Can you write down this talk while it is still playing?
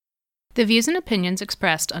The views and opinions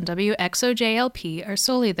expressed on WXOJLP are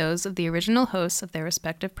solely those of the original hosts of their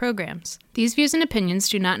respective programs. These views and opinions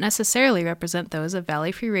do not necessarily represent those of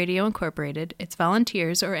Valley Free Radio Incorporated, its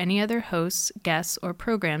volunteers, or any other hosts, guests, or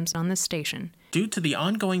programs on this station. Due to the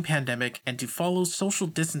ongoing pandemic and to follow social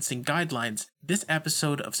distancing guidelines, this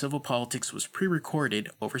episode of Civil Politics was pre-recorded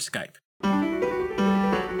over Skype.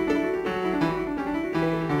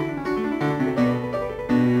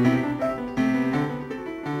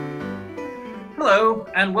 Hello,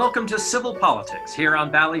 and welcome to Civil Politics here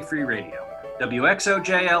on Valley Free Radio,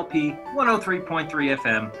 WXOJLP 103.3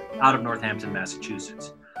 FM out of Northampton,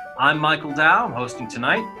 Massachusetts. I'm Michael Dow, I'm hosting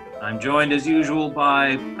tonight. I'm joined as usual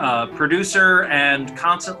by producer and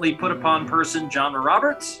constantly put upon person, John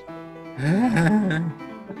Roberts.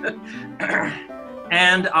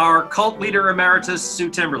 And our cult leader emeritus, Sue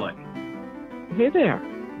Timberlake. Hey there.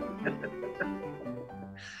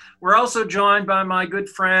 We're also joined by my good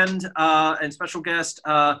friend and special guest,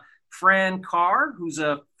 Fran Carr, who's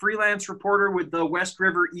a freelance reporter with the West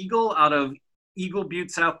River Eagle out of Eagle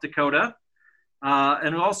Butte, South Dakota,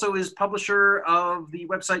 and also is publisher of the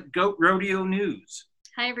website Goat Rodeo News.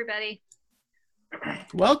 Hi, everybody.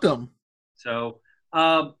 Welcome. So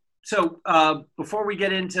before we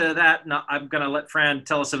get into that, I'm going to let Fran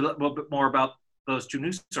tell us a little bit more about those two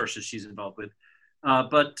news sources she's involved with.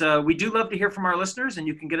 But we do love to hear from our listeners, and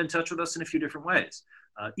you can get in touch with us in a few different ways.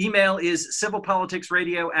 Email is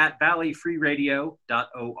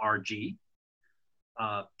civilpoliticsradio@valleyfreeradio.org.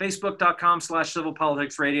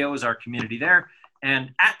 Facebook.com/civilpoliticsradio is our community there.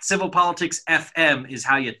 And @civilpoliticsfm is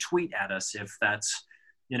how you tweet at us if that's,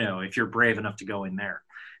 if you're brave enough to go in there.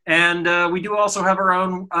 And we do also have our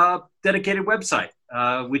own dedicated website,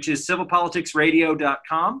 which is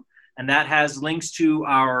civilpoliticsradio.com. And that has links to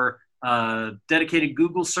our dedicated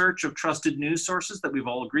Google search of trusted news sources that we've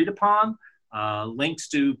all agreed upon, links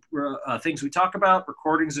to things we talk about,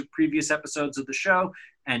 recordings of previous episodes of the show,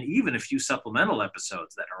 and even a few supplemental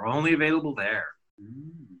episodes that are only available there.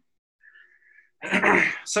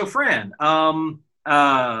 So, Fran,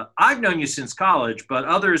 I've known you since college, but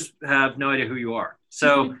others have no idea who you are.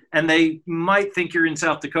 So, and they might think you're in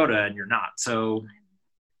South Dakota, and you're not. So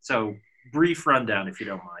brief rundown, if you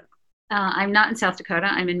don't mind. I'm not in South Dakota.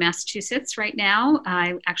 I'm in Massachusetts right now.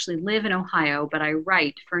 I actually live in Ohio, but I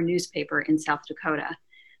write for a newspaper in South Dakota.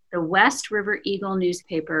 The West River Eagle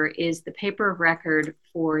newspaper is the paper of record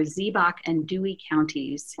for Ziebach and Dewey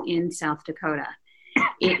counties in South Dakota.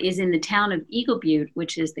 It is in the town of Eagle Butte,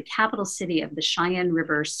 which is the capital city of the Cheyenne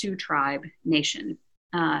River Sioux Tribe Nation.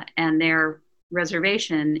 And their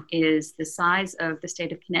reservation is the size of the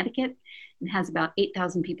state of Connecticut and has about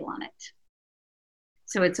 8,000 people on it.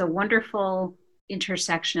 So it's a wonderful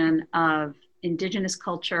intersection of indigenous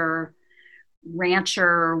culture,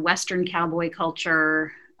 rancher, Western cowboy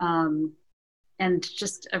culture, and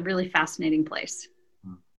just a really fascinating place.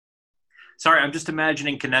 Sorry, I'm just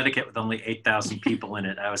imagining Connecticut with only 8,000 people in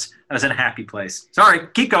it. I was in a happy place. Sorry,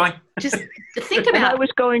 keep going. Just think about.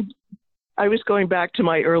 I was going back to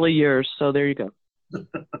my early years, so there you go.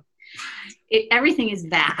 Everything is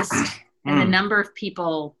vast, and the number of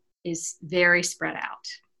people is very spread out.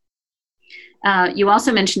 You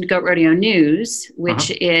also mentioned Goat Rodeo News,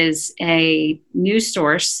 which is a news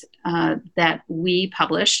source that we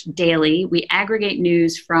publish daily. We aggregate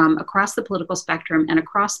news from across the political spectrum and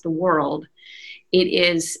across the world. It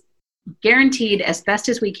is guaranteed as best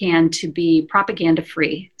as we can to be propaganda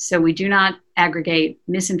free. So we do not aggregate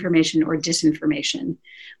misinformation or disinformation.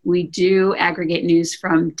 We do aggregate news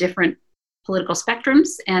from different political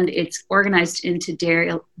spectrums, and it's organized into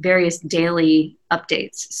various daily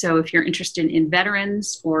updates. So if you're interested in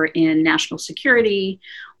veterans or in national security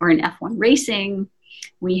or in F1 racing,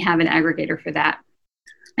 we have an aggregator for that.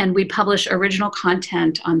 And we publish original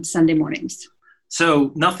content on Sunday mornings.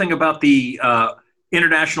 So nothing about the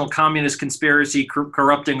international communist conspiracy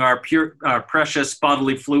corrupting our precious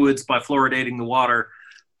bodily fluids by fluoridating the water,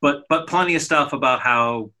 but plenty of stuff about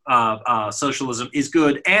how socialism is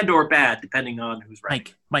good and or bad, depending on who's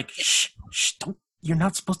right. Mike, shh, don't. You're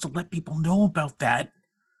not supposed to let people know about that.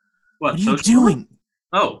 What are you doing?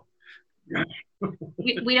 Oh.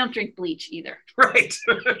 We don't drink bleach either. Right.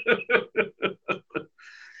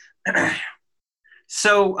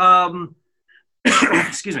 So,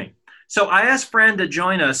 excuse me. So I asked Fran to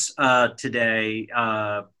join us today,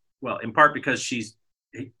 in part because she's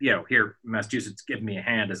here in Massachusetts, giving me a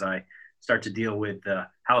hand as I start to deal with the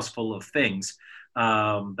house full of things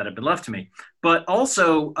that have been left to me. But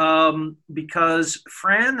also because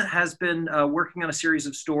Fran has been working on a series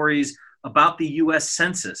of stories about the U.S.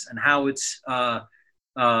 Census and how it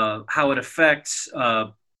affects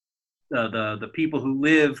the people who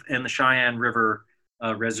live in the Cheyenne River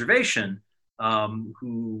reservation,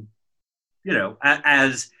 who,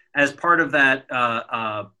 as part of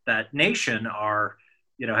that nation are,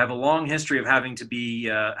 have a long history of having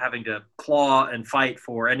to claw and fight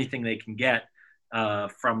for anything they can get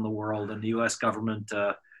from the world, and the U.S. government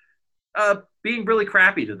being really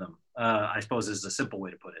crappy to them, I suppose is a simple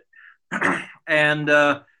way to put it. And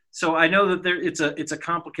so I know that it's a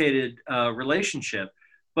complicated relationship,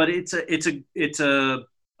 but it's a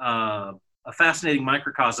fascinating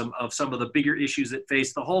microcosm of some of the bigger issues that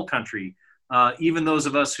face the whole country. Even those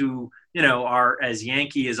of us who, are as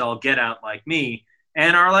Yankee as all get out like me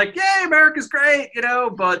and are like, yay, America's great,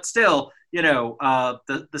 but still,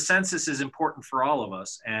 the census is important for all of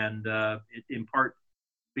us. And in part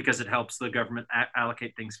because it helps the government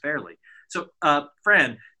allocate things fairly. So,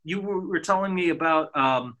 Fran, you were telling me about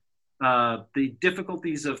the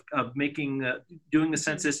difficulties of doing the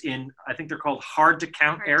census in, I think they're called hard to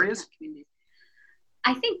count areas.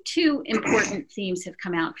 I think two important themes have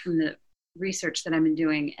come out from the research that I've been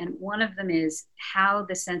doing. And one of them is how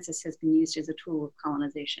the census has been used as a tool of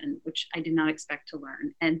colonization, which I did not expect to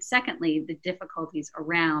learn. And secondly, the difficulties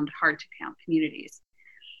around hard to count communities.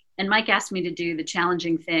 And Mike asked me to do the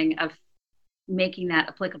challenging thing of making that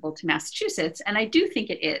applicable to Massachusetts. And I do think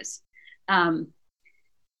it is. At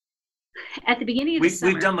the beginning of the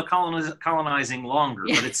summer, we've done the colonizing longer,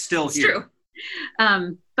 but it's still here.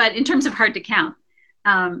 True. But in terms of hard to count,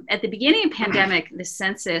 at the beginning of the pandemic, the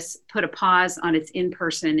census put a pause on its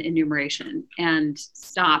in-person enumeration and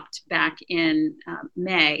stopped back in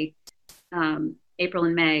May. April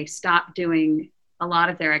and May stopped doing a lot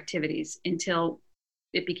of their activities until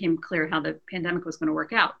it became clear how the pandemic was going to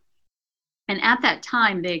work out. And at that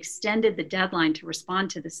time, they extended the deadline to respond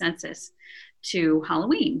to the census to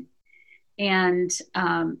Halloween. And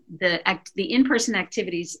the in-person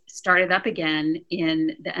activities started up again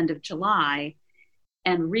in the end of July.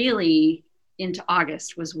 And really into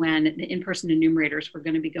August was when the in-person enumerators were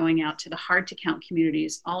going to be going out to the hard-to-count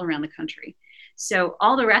communities all around the country. So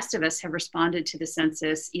all the rest of us have responded to the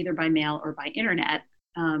census either by mail or by internet.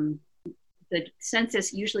 The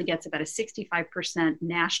census usually gets about a 65%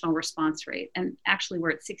 national response rate. And actually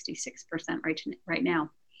we're at 66% right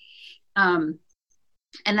now. And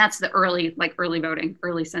that's the early voting,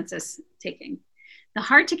 early census taking. The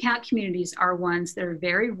hard to count communities are ones that are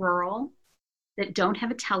very rural, that don't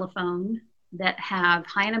have a telephone, that have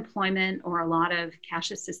high unemployment or a lot of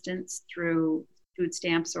cash assistance through food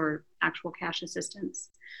stamps or actual cash assistance,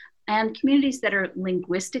 and communities that are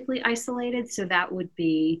linguistically isolated. So that would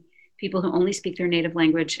be people who only speak their native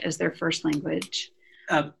language as their first language.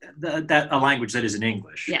 A language that isn't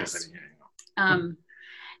English. Yes. And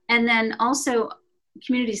then also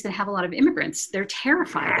communities that have a lot of immigrants. They're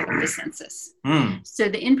terrified of the census. So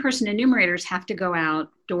the in-person enumerators have to go out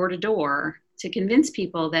door to door to convince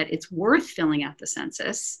people that it's worth filling out the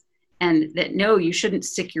census and that, no, you shouldn't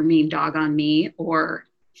stick your mean dog on me or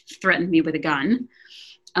threaten me with a gun,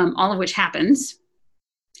 all of which happens.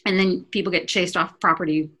 And then people get chased off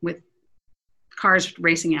property with cars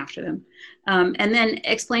racing after them. And then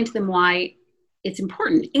explain to them why it's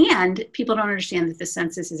important. And people don't understand that the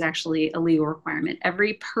census is actually a legal requirement.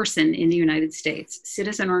 Every person in the United States,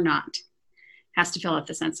 citizen or not, has to fill out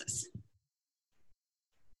the census.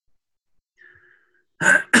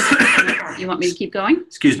 You want me to keep going?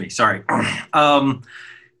 Excuse me, sorry. Well,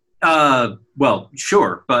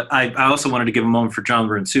 sure, but I also wanted to give a moment for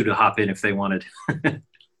John and Sue to hop in if they wanted.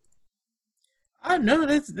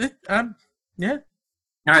 No, yeah.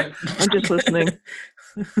 All right. I'm just listening.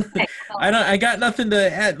 Okay, well, I got nothing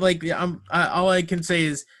to add. Like, all I can say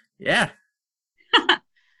is, yeah.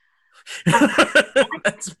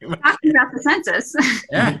 That's talking about the census.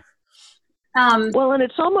 Yeah. Well, and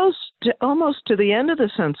it's almost to the end of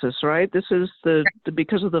the census, right? This is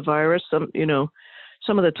because of the virus. Some of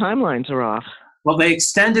the timelines are off. Well, they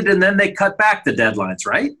extended and then they cut back the deadlines,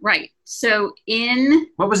 right? Right. So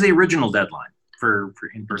what was the original deadline for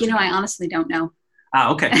in-person? I honestly don't know.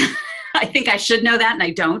 Okay. I think I should know that, and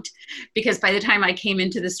I don't, because by the time I came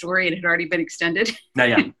into the story, it had already been extended.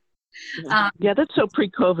 Yeah. Yeah, that's so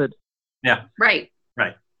pre-COVID. Yeah. Right.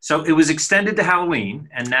 So it was extended to Halloween,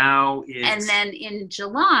 and now it's... And then in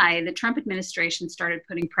July, the Trump administration started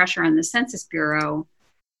putting pressure on the Census Bureau.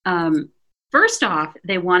 First off,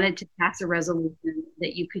 they wanted to pass a resolution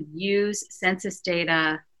that you could use census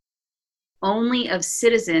data only of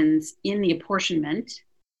citizens in the apportionment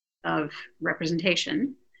of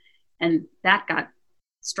representation, and that got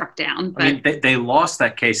struck down. But, I mean, they lost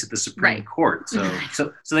that case at the Supreme Court, so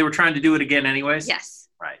they were trying to do it again anyways? Yes.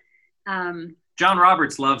 Right. John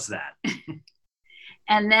Roberts loves that.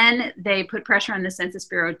 And then they put pressure on the Census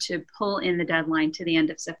Bureau to pull in the deadline to the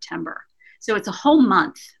end of September. So it's a whole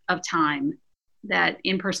month of time that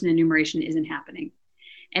in-person enumeration isn't happening.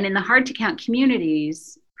 And in the hard-to-count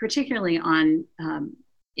communities, particularly on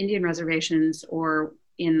Indian reservations or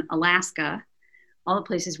in Alaska, all the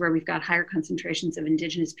places where we've got higher concentrations of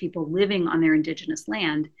indigenous people living on their indigenous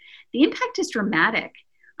land, the impact is dramatic.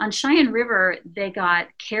 On Cheyenne River, they got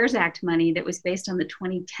CARES Act money that was based on the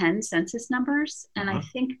 2010 census numbers. And I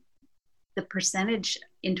think the percentage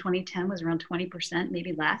in 2010 was around 20%,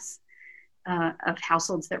 maybe less, of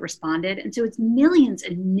households that responded. And so it's millions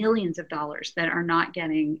and millions of dollars that are not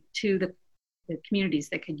getting to the communities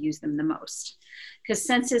that could use them the most. Because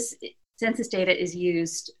census data is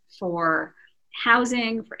used for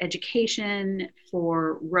housing, for education,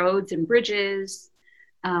 for roads and bridges,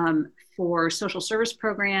 for social service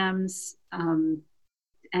programs, and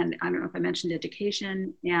I don't know if I mentioned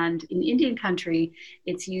education. And in Indian country,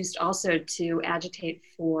 it's used also to agitate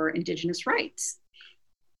for indigenous rights.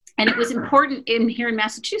 And it was important here in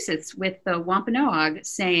Massachusetts with the Wampanoag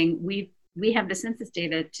saying we have the census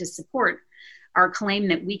data to support our claim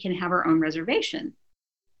that we can have our own reservation.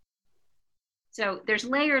 So there's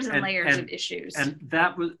layers and layers of issues. And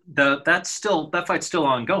that fight's still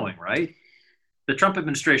ongoing, right? The Trump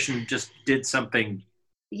administration just did something.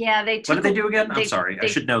 Yeah, what did they do again? I'm sorry, I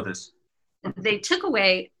should know this. They took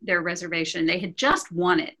away their reservation. They had just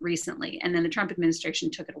won it recently, and then the Trump administration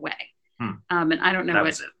took it away. And I don't know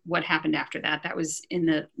what happened after that. That was in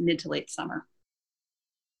the mid to late summer.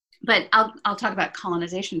 But I'll talk about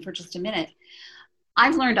colonization for just a minute.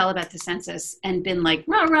 I've learned all about the census and been like,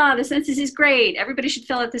 rah, rah, the census is great. Everybody should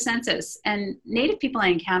fill out the census. And Native people I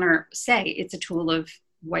encounter say it's a tool of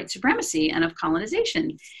white supremacy and of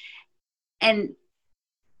colonization. And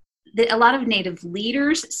a lot of Native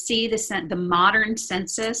leaders see the modern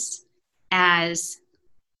census as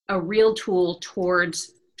a real tool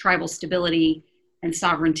towards tribal stability and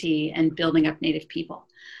sovereignty and building up Native people.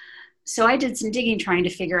 So I did some digging trying to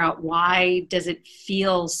figure out why does it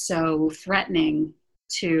feel so threatening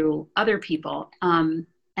to other people. And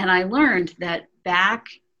I learned that back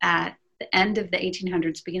at the end of the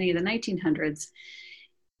 1800s, beginning of the 1900s,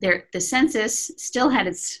 the census still had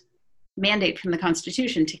its mandate from the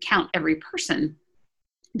Constitution to count every person,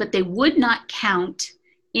 but they would not count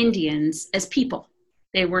Indians as people.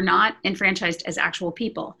 They were not enfranchised as actual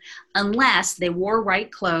people unless they wore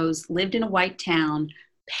white clothes, lived in a white town,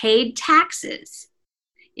 paid taxes.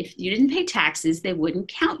 If you didn't pay taxes, they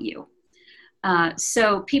wouldn't count you.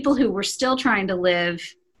 So people who were still trying to live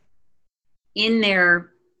in their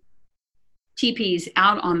teepees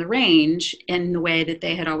out on the range in the way that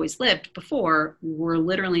they had always lived before were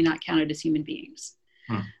literally not counted as human beings.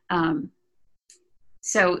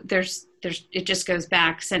 So it just goes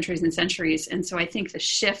back centuries and centuries. And so I think the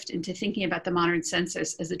shift into thinking about the modern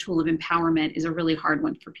census as a tool of empowerment is a really hard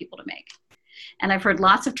one for people to make. And I've heard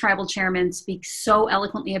lots of tribal chairmen speak so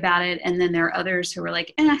eloquently about it. And then there are others who are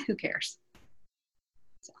like, who cares?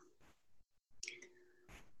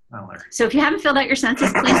 So if you haven't filled out your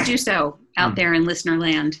census, please do so out there in listener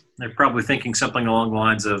land. They're probably thinking something along the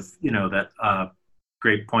lines of, that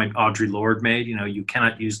great point Audre Lorde made, you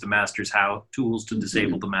cannot use the master's house tools to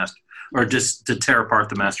disable the master, or just to tear apart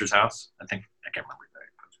the master's house. I can't remember.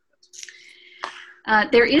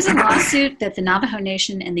 There is a lawsuit that the Navajo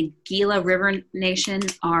Nation and the Gila River Nation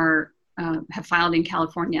have filed in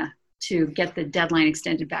California to get the deadline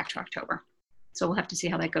extended back to October. So we'll have to see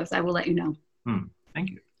how that goes. I will let you know. Thank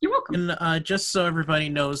you. You're welcome. And just so everybody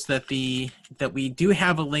knows that we do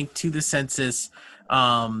have a link to the census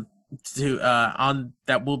that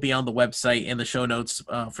will be on the website in the show notes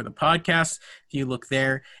for the podcast. If you look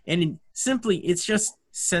there, and it's just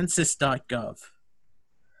census.gov.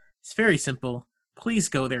 It's very simple. Please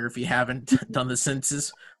go there if you haven't done the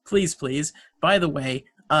census. Please. By the way,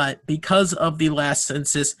 because of the last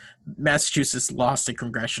census, Massachusetts lost a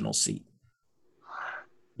congressional seat.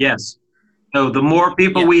 Yes. So the more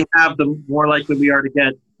people we have, the more likely we are to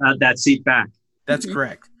get that seat back. That's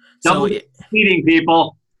correct. Double seating,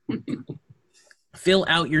 people. Fill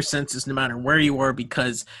out your census no matter where you are,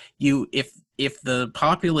 because if the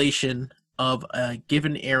population of a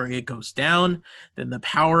given area goes down, then the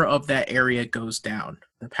power of that area goes down.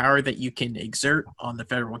 The power that you can exert on the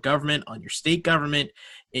federal government, on your state government,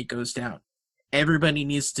 it goes down. Everybody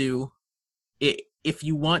needs to, if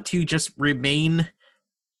you want to just remain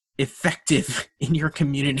effective in your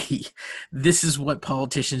community, this is what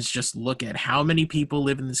politicians just look at. How many people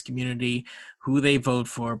live in this community, who they vote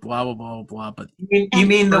for, blah, blah, blah, blah. But you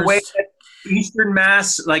mean the way that Eastern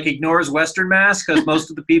Mass ignores Western Mass because most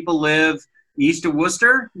of the people live east of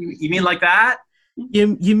Worcester? You mean like that?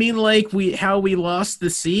 You mean like how we lost the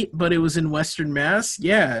seat, but it was in Western Mass?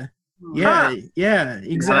 Yeah,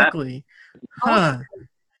 exactly. Huh.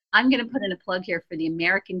 I'm going to put in a plug here for the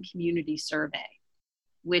American Community Survey,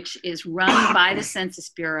 which is run by the Census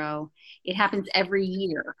Bureau. It happens every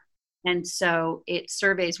year. And so it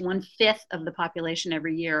surveys 1/5 of the population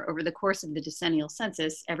every year. Over the course of the decennial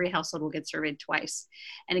census, every household will get surveyed twice.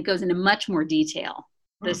 And it goes into much more detail.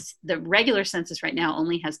 The regular census right now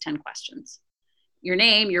only has 10 questions. Your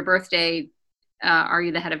name, your birthday, are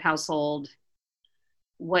you the head of household,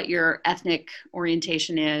 what your ethnic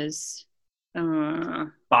orientation is.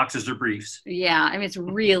 Boxes or briefs. Yeah, I mean, it's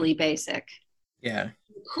really basic. Yeah.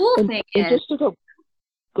 The cool thing is, just to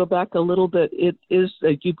go back a little bit, it is,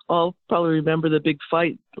 you all probably remember the big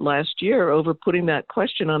fight last year over putting that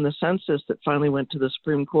question on the census that finally went to the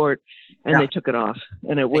Supreme Court, and they took it off.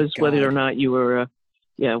 And it was whether or not you were a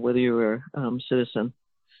citizen.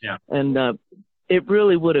 Yeah. And it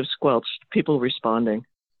really would have squelched people responding,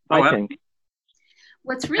 I think.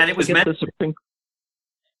 What's really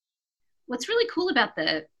What's really cool about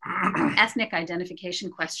the ethnic identification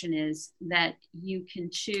question is that you can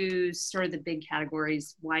choose sort of the big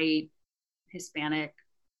categories: white, Hispanic,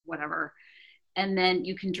 whatever. And then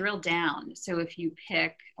you can drill down. So if you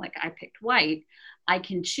pick, like I picked white, I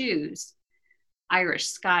can choose Irish,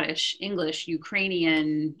 Scottish, English,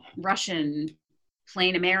 Ukrainian, Russian,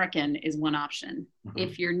 plain American is one option. Mm-hmm.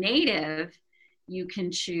 If you're native, you can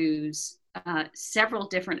choose several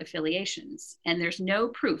different affiliations, and there's no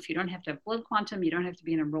proof. You don't have to have blood quantum. You don't have to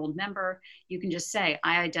be an enrolled member. You can just say,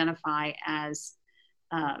 I identify as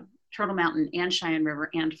Turtle Mountain and Cheyenne River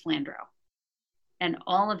and Flandreau. And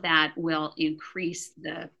all of that will increase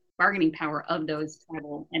the bargaining power of those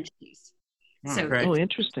tribal entities. So,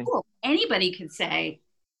 interesting. Cool. Anybody could say,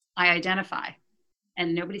 I identify,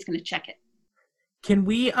 and nobody's going to check it. Can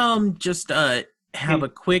we just have a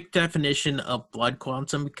quick definition of blood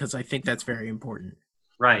quantum, because I think that's very important.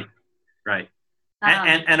 Right.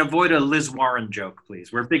 And avoid a Liz Warren joke,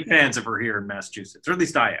 please. We're big fans of her here in Massachusetts, or at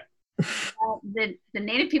least I am. The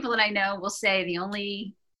Native people that I know will say the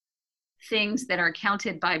only things that are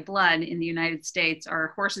counted by blood in the United States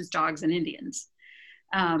are horses, dogs, and Indians.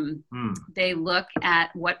 They look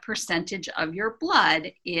at what percentage of your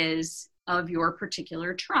blood is of your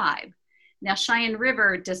particular tribe. Now, Cheyenne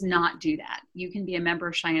River does not do that. You can be a member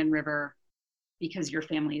of Cheyenne River because your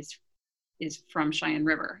family is from Cheyenne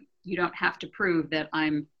River. You don't have to prove that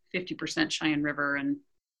I'm 50% Cheyenne River and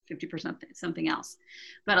 50% something else.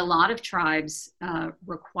 But a lot of tribes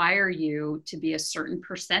require you to be a certain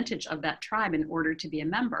percentage of that tribe in order to be a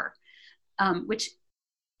member, which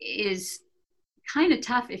is kind of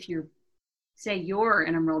tough if say you're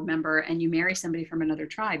an enrolled member and you marry somebody from another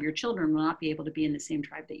tribe. Your children will not be able to be in the same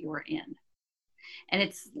tribe that you're in. And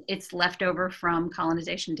it's left over from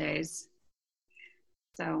colonization days.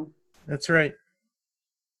 So that's right.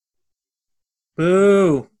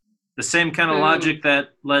 Boo. The same kind of logic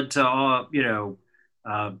that led to all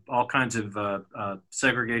kinds of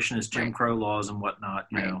segregationist Jim Crow laws and whatnot.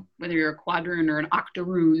 You know, whether you're a quadroon or an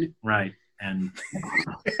octoroon. Right. And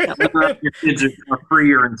your kids are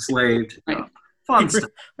free or enslaved. Right. Fun stuff.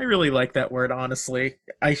 I really like that word. Honestly,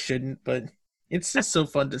 I shouldn't, but it's just so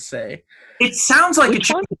fun to say. It sounds like a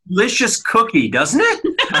delicious cookie, doesn't it?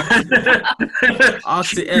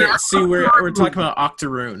 See, we're talking about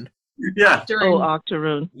octoroon. Yeah.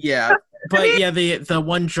 Octoroon. Yeah, but yeah, the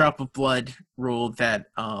one drop of blood rule that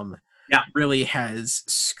really has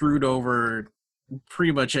screwed over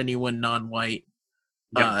pretty much anyone non-white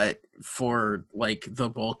for like the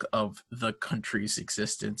bulk of the country's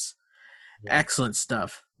existence. Yeah. Excellent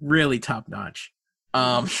stuff. Really top notch.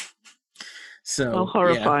 So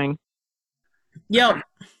horrifying. Yeah. Yep.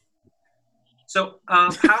 So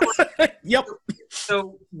yep.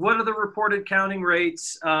 So what are the reported counting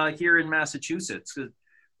rates here in Massachusetts?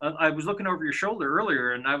 I was looking over your shoulder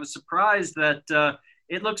earlier, and I was surprised that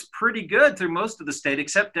it looks pretty good through most of the state,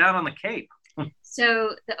 except down on the Cape.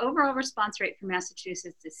 So the overall response rate for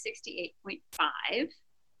Massachusetts is 68.5.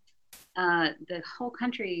 The whole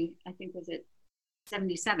country, I think, was at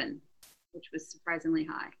 77, which was surprisingly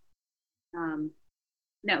high.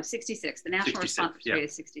 No, 66. The national response rate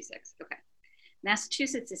is 66. Okay.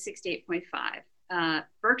 Massachusetts is 68.5.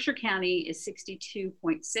 Berkshire County is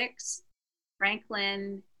 62.6.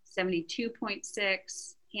 Franklin,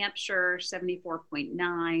 72.6. Hampshire,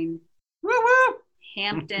 74.9. Woo-woo!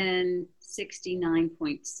 Hampton,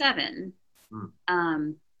 69.7.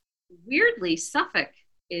 Weirdly, Suffolk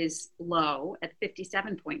is low at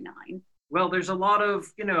 57.9. Well, there's a lot of,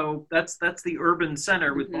 that's the urban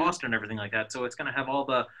center with Boston and everything like that. So it's going to have all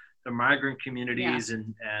the migrant communities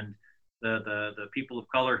and the people of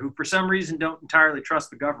color who, for some reason, don't entirely trust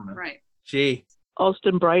the government. Right. Gee.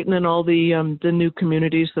 Alston, Brighton, and all the new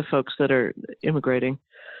communities, the folks that are immigrating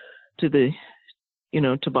to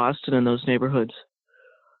to Boston and those neighborhoods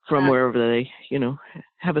from wherever they,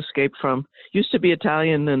 have escaped from. Used to be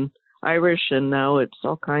Italian and Irish, and now it's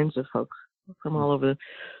all kinds of folks from all over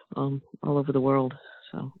the world.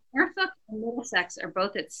 So Norfolk and Middlesex are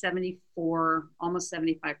both at 74, almost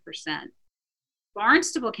 75%.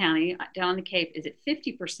 Barnstable County down on the Cape is at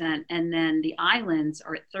 50%, and then the islands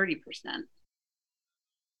are at 30%.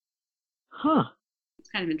 Huh. It's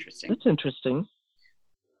kind of interesting. That's interesting.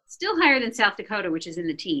 Still higher than South Dakota, which is in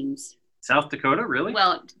the teens. South Dakota, really?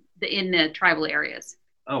 Well, in the tribal areas.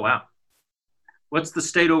 Oh, wow. What's the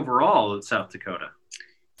state overall of South Dakota?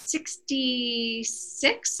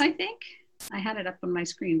 66, I think. I had it up on my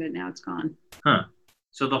screen, but now it's gone. Huh.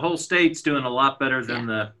 So the whole state's doing a lot better than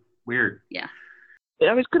the weird. Yeah.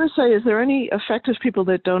 I was going to say, is there any effective people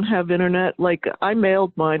that don't have internet? Like, I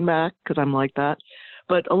mailed mine back because I'm like that.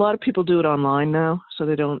 But a lot of people do it online now, so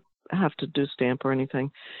they don't have to do stamp or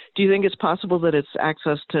anything. Do you think it's possible that it's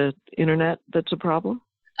access to internet that's a problem?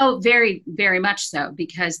 Oh, very, very much so,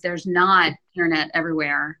 because there's not internet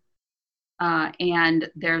everywhere. And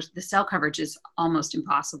the cell coverage is almost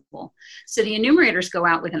impossible. So the enumerators go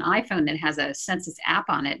out with an iPhone that has a census app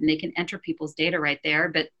on it, and they can enter people's data right there,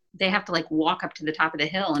 but they have to walk up to the top of the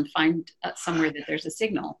hill and find somewhere that there's a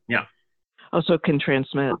signal. Yeah. Oh, so it can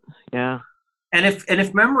transmit. Yeah. And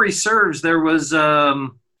if memory serves, there was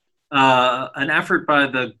an effort by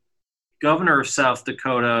the governor of South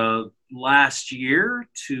Dakota last year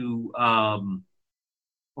to,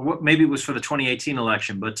 maybe it was for the 2018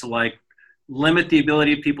 election, but to limit the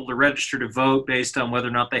ability of people to register to vote based on whether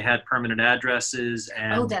or not they had permanent addresses.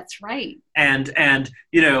 And that's right. And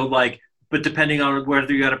but depending on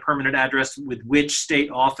whether you had a permanent address with which state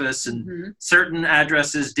office, and certain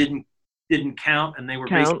addresses didn't count, and they were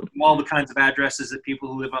basically all the kinds of addresses that people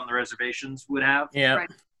who live on the reservations would have. Yeah.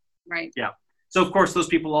 Right. Yeah. So of course those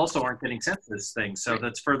people also aren't getting census things. So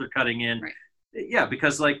that's further cutting in. Right. Yeah,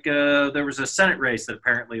 because there was a Senate race that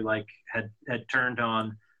apparently had turned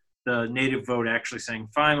on the native vote, actually saying,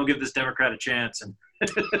 fine, we'll give this Democrat a chance. And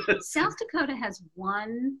South Dakota has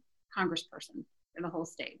one congressperson in the whole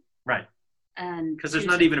state. Right. And because there's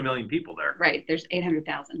not even 1 million people there. Right. There's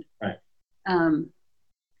 800,000. Right. And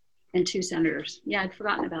 2 senators. Yeah, I'd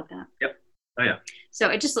forgotten about that. Yep. Oh, yeah. So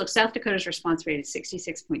I just looked. South Dakota's response rate is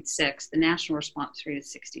 66.6. The national response rate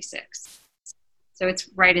is 66. So it's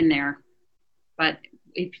right in there. But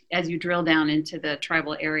as you drill down into the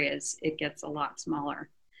tribal areas, it gets a lot smaller.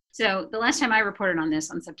 So the last time I reported on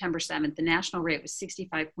this, on September 7th, the national rate was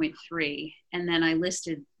 65.3. And then I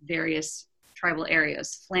listed various tribal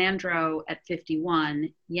areas. Flandreau at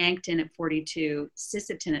 51, Yankton at 42,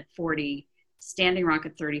 Sisseton at 40, Standing Rock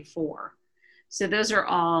at 34. So those are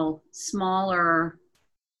all smaller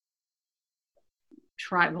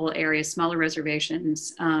tribal areas, smaller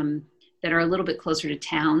reservations that are a little bit closer to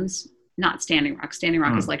towns, not Standing Rock. Standing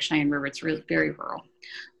Rock is like Cheyenne River. It's really very rural.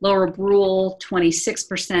 Lower Brule,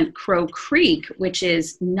 26%. Crow Creek, which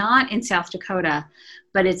is not in South Dakota,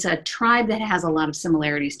 but it's a tribe that has a lot of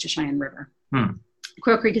similarities to Cheyenne River.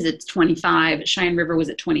 Crow Creek is at 25. Cheyenne River was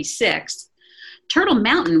at 26. Turtle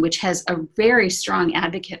Mountain, which has a very strong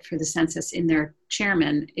advocate for the census in their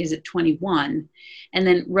chairman, is at 21. And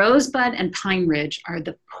then Rosebud and Pine Ridge are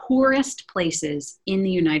the poorest places in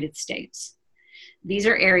the United States. These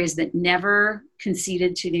are areas that never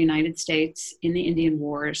conceded to the United States in the Indian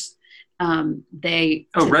Wars.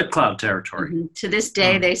 Red Cloud territory. To this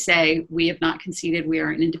day, they say, we have not conceded. We are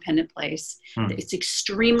an independent place. It's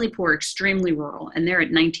extremely poor, extremely rural, and they're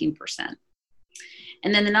at 19%.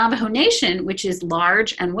 And then the Navajo Nation, which is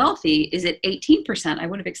large and wealthy, is at 18%. I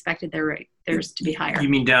would have expected theirs to be higher. You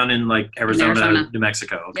mean down in Arizona, New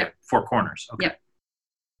Mexico? Okay. Yep. Four Corners. Okay. Yep.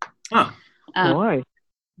 Huh. Why?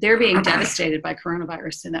 They're being devastated by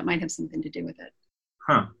coronavirus, so that might have something to do with it.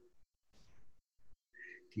 Huh.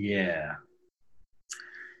 Yeah.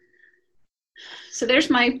 So there's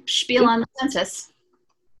my spiel on the census.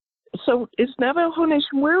 So is Navajo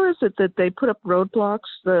Nation, where is it that they put up roadblocks?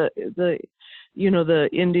 The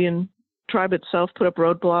Indian tribe itself put up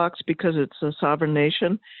roadblocks because it's a sovereign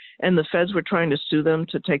nation, and the feds were trying to sue them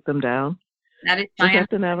to take them down. That is Cheyenne. Is that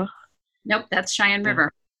the Navajo? Nope, that's Cheyenne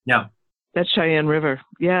River. Yeah. That's Cheyenne River.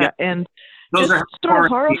 Yeah. And those just sort of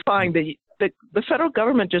horrifying that the federal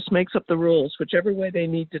government just makes up the rules, whichever way they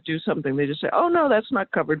need to do something. They just say, oh, no, that's not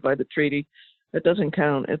covered by the treaty. That doesn't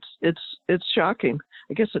count. It's shocking.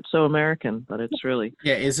 I guess it's so American, but it's really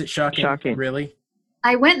is it shocking? Really?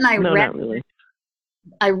 I went and I read. Not really.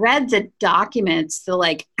 I read the documents, the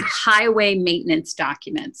like highway maintenance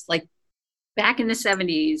documents, like back in the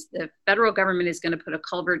 70s, the federal government is going to put a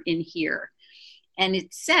culvert in here. And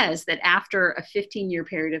it says that after a 15-year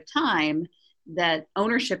period of time, that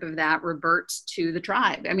ownership of that reverts to the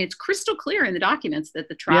tribe. I mean, it's crystal clear in the documents that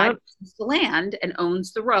the tribe owns the land and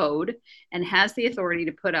owns the road and has the authority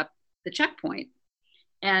to put up the checkpoint.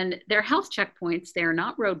 And they're health checkpoints. They're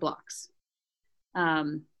not roadblocks.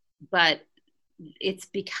 But it's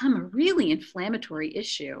become a really inflammatory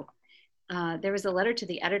issue. There was a letter to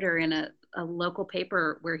the editor in a local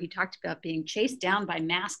paper where he talked about being chased down by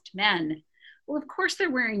masked men. Well, of course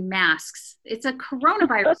they're wearing masks. It's a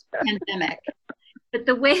coronavirus pandemic. But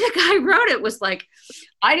the way the guy wrote it was like,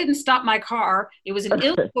 I didn't stop my car. It was an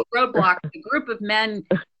illegal roadblock with a group of men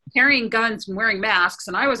carrying guns and wearing masks,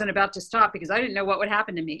 and I wasn't about to stop because I didn't know what would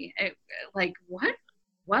happen to me. Like, what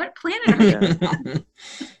planet are you on?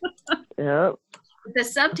 Yeah. The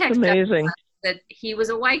subtext amazing. That he was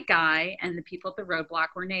a white guy and the people at the roadblock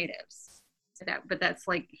were natives. But that's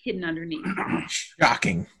like hidden underneath.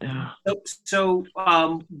 Shocking. So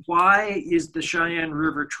why is the Cheyenne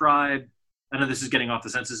River tribe, I know this is getting off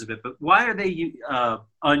the census a bit, but why are they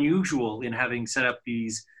unusual in having set up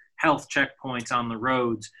these health checkpoints on the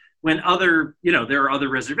roads when there are other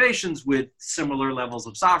reservations with similar levels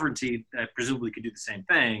of sovereignty that presumably could do the same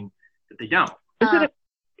thing, but they don't?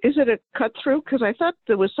 Is it a cut through? Because I thought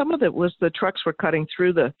there was some of it was the trucks were cutting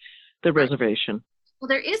through the reservation. Well,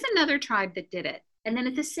 there is another tribe that did it. And then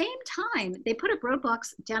at the same time, they put up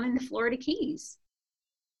roadblocks down in the Florida Keys.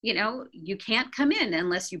 You know, you can't come in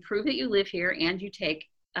unless you prove that you live here and you take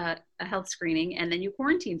a health screening, and then you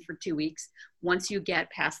quarantine for 2 weeks once you get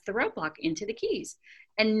past the roadblock into the Keys.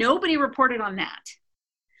 And nobody reported on that.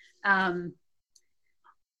 I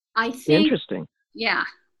think, interesting. Yeah.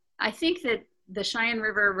 I think that the Cheyenne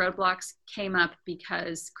River roadblocks came up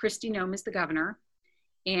because Kristi Noem is the governor,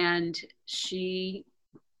 and she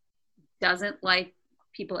doesn't like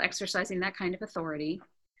people exercising that kind of authority.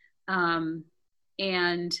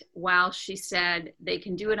 And while she said they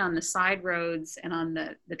can do it on the side roads and on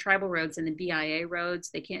the tribal roads and the BIA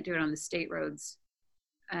roads, they can't do it on the state roads.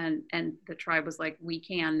 And the tribe was like, we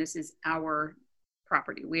can, this is our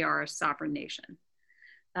property. We are a sovereign nation.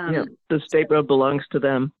 The state road belongs to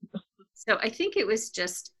them. So I think it was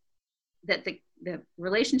just that the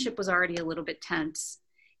relationship was already a little bit tense,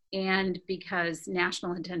 and because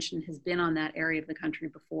national attention has been on that area of the country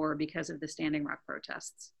before because of the Standing Rock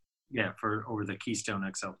protests. Yeah, over the Keystone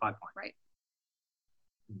XL pipeline. Right.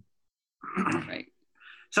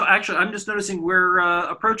 So actually, I'm just noticing we're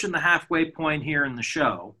approaching the halfway point here in the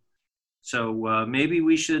show. So maybe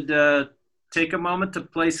we should take a moment to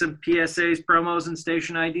play some PSAs, promos, and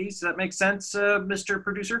station IDs. Does that make sense, Mr.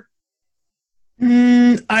 Producer?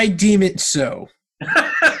 I deem it so.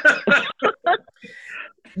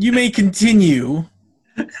 You may continue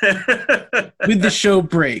with the show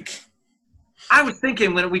break. I was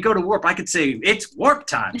thinking when we go to warp, I could say it's warp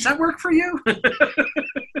time. Does that work for you?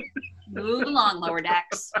 Move along, Lower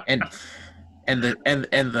Decks. And the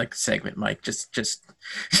segment, Mike. Just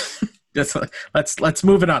let's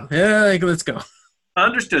move it on. Let's go.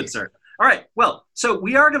 Understood, sir. All right. Well, so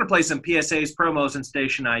we are going to play some PSAs, promos, and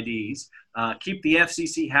station IDs. Keep the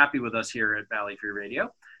FCC happy with us here at Valley Free Radio.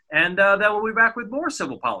 And then we'll be back with more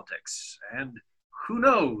civil politics. And who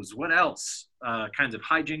knows what else kinds of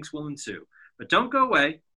hijinks will ensue. But don't go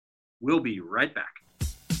away. We'll be right back.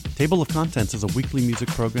 Table of Contents is a weekly music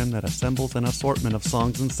program that assembles an assortment of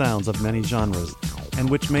songs and sounds of many genres, and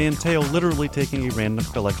which may entail literally taking a random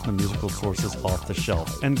collection of musical sources off the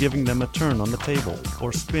shelf and giving them a turn on the table,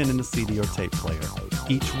 or spin in the CD or tape player.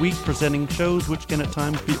 Each week presenting shows which can at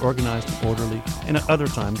times be organized and orderly, and at other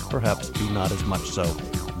times perhaps be not as much so,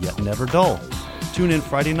 yet never dull. Tune in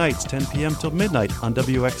Friday nights, 10 p.m. till midnight on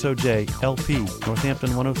WXOJ LP, Northampton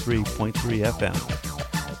 103.3 FM.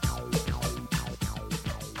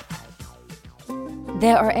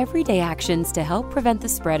 There are everyday actions to help prevent the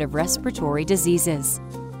spread of respiratory diseases.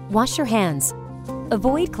 Wash your hands.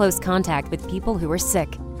 Avoid close contact with people who are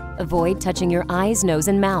sick. Avoid touching your eyes, nose,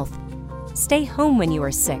 and mouth. Stay home when you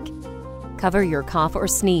are sick. Cover your cough or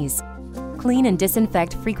sneeze. Clean and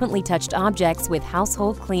disinfect frequently touched objects with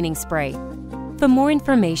household cleaning spray. For more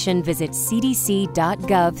information, visit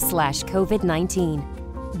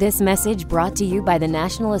cdc.gov/COVID-19. This message brought to you by the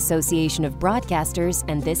National Association of Broadcasters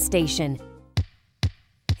and this station.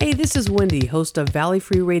 Hey, this is Wendy, host of Valley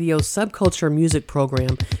Free Radio's Subculture Music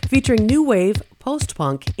program, featuring new wave,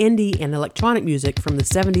 post-punk, indie, and electronic music from the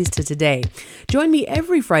 70s to today. Join me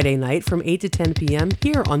every Friday night from 8 to 10 p.m.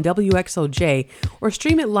 here on WXOJ, or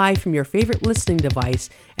stream it live from your favorite listening device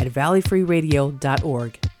at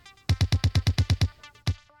valleyfreeradio.org.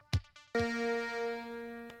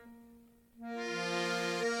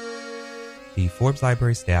 The Forbes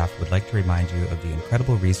Library staff would like to remind you of the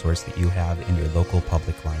incredible resource that you have in your local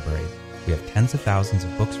public library. We have tens of thousands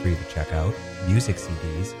of books for you to check out, music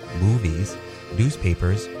CDs, movies,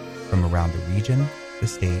 newspapers from around the region, the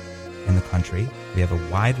state, and the country. We have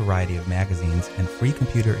a wide variety of magazines and free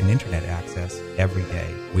computer and internet access every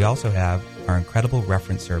day. We also have our incredible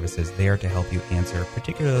reference services there to help you answer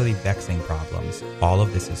particularly vexing problems. All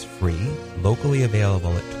of this is free, locally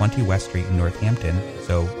available at 20 West Street in Northampton,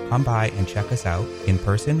 so come by and check us out in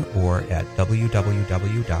person or at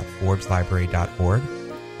www.forbeslibrary.org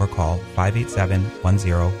or call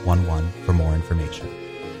 587-1011 for more information.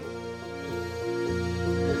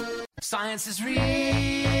 Science is real,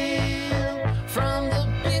 from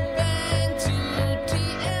the Big Bang to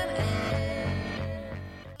DNA.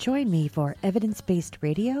 Join me for Evidence-Based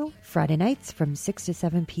Radio, Friday nights from 6 to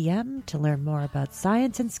 7 p.m. to learn more about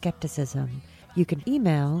science and skepticism. You can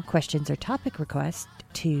email questions or topic requests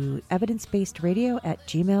to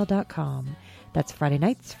evidencebasedradio@gmail.com. That's Friday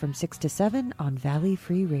nights from 6 to 7 on Valley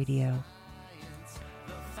Free Radio.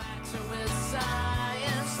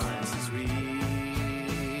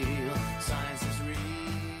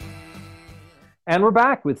 And we're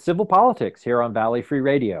back with Civil Politics here on Valley Free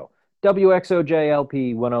Radio,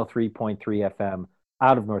 WXOJLP 103.3 FM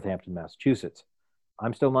out of Northampton, Massachusetts.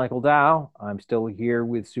 I'm still Michael Dow. I'm still here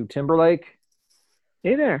with Sue Timberlake.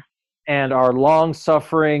 Hey there. And our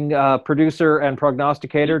long-suffering producer and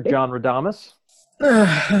prognosticator, John Radames.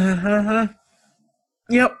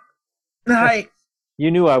 Yep. Hi.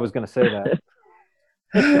 You knew I was going to say that.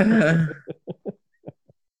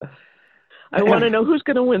 I want to know who's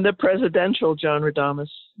going to win the presidential, John Radames.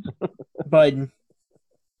 Biden.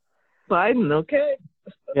 Biden, okay.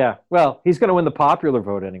 Yeah, well, he's going to win the popular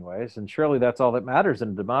vote anyways, and surely that's all that matters in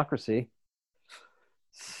a democracy.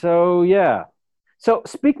 So, yeah. So,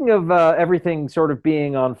 speaking of everything sort of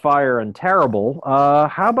being on fire and terrible,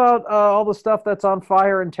 how about all the stuff that's on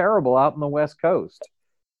fire and terrible out in the West Coast?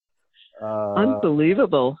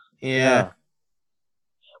 Unbelievable. Yeah.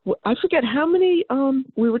 I forget how many,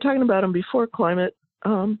 we were talking about them before, climate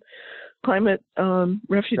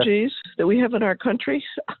refugees that we have in our country.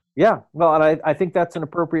 Yeah, well, and I think that's an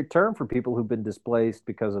appropriate term for people who've been displaced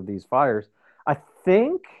because of these fires. I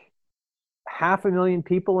think 500,000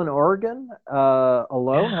 people in Oregon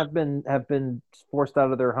alone have been forced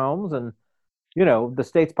out of their homes, and the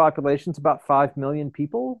state's population's about 5 million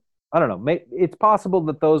people. I don't know. It's possible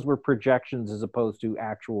that those were projections as opposed to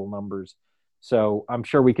actual numbers. So I'm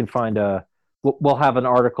sure we can find we'll have an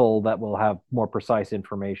article that will have more precise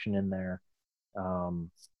information in there.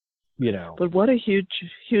 But what a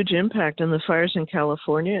huge impact on the fires in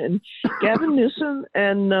California. And Gavin Newsom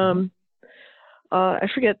and I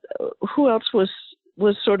forget who else was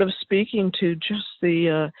sort of speaking to just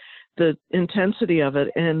the intensity of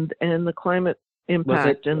it and the climate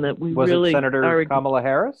impact, and that we really it Senator Kamala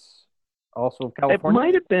Harris, also of California? It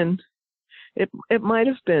might have been. It might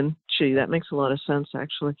have been she. That makes a lot of sense,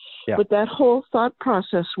 actually. Yeah. But that whole thought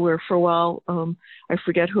process where for a while, I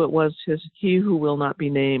forget who it was, he who will not be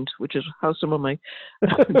named, which is how some of my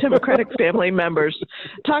Democratic family members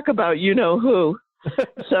talk about who.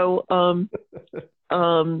 So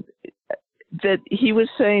that he was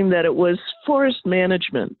saying that it was forest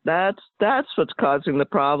management. That's what's causing the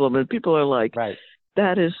problem. And people are like, right.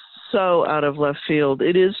 That is so out of left field.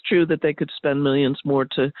 It is true that they could spend millions more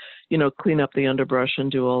to, clean up the underbrush and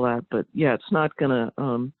do all that. But yeah, it's not gonna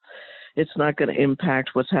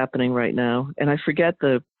impact what's happening right now. And I forget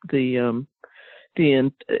there's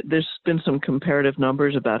been some comparative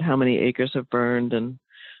numbers about how many acres have burned, and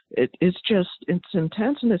it's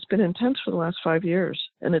intense, and it's been intense for the last 5 years,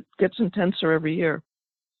 and it gets intenser every year.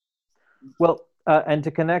 Well, and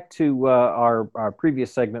to connect to our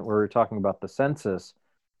previous segment where we were talking about the census,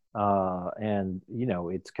 and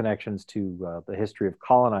its connections to the history of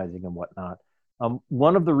colonizing and whatnot.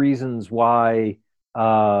 One of the reasons why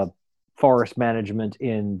forest management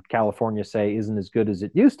in California, say, isn't as good as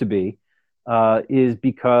it used to be, is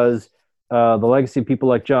because the legacy of people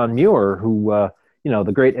like John Muir, who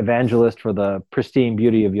the great evangelist for the pristine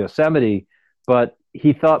beauty of Yosemite, but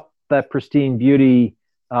he thought that pristine beauty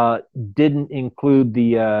didn't include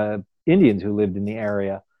the Indians who lived in the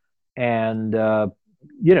area, and the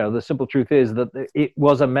simple truth is that it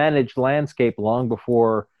was a managed landscape long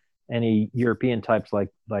before any European types like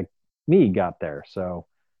me got there. So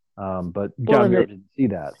But Well, down and here it- didn't see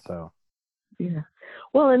that. So Yeah.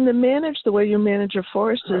 Well, and the way you manage a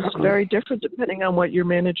forest is very different depending on what you're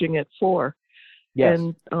managing it for. yes,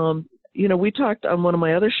 And, we talked on one of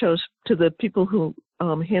my other shows to the people who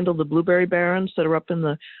handle the blueberry barrens that are up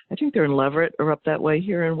I think they're in Leverett or up that way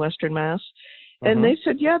here in Western Mass. And Mhm. they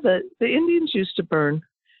said, yeah, the Indians used to burn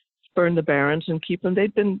the barrens and keep them.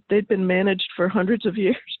 They'd been managed for hundreds of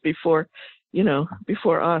years before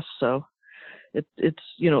us. So it's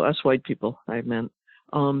us white people, I meant.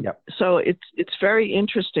 Yep. So it's very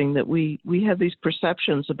interesting that we have these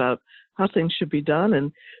perceptions about how things should be done,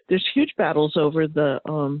 and there's huge battles over the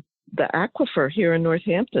aquifer here in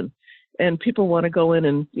Northampton, and people want to go in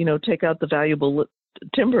and take out the valuable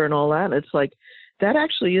timber and all that. And it's like that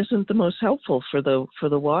actually isn't the most helpful for the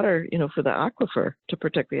water, for the aquifer, to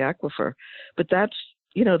protect the aquifer. But that's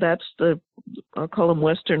I'll call them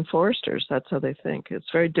Western foresters. That's how they think.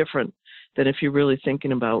 It's very different than if you're really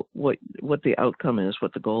thinking about what the outcome is,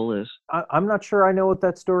 what the goal is. I'm not sure I know what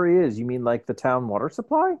that story is. You mean like the town water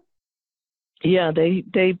supply? Yeah,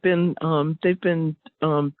 they've been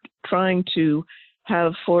trying to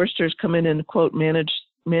have foresters come in and quote manage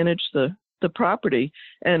the property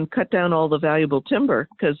and cut down all the valuable timber,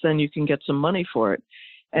 because then you can get some money for it.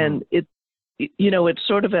 And it's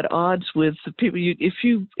sort of at odds with the people.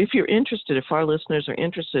 If you're interested, if our listeners are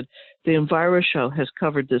interested, the Enviro Show has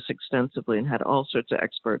covered this extensively and had all sorts of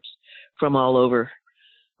experts from all over,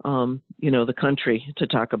 the country to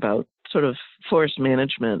talk about sort of forest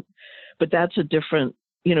management. But that's a different,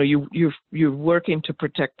 you're working to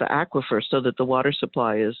protect the aquifer so that the water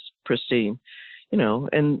supply is pristine.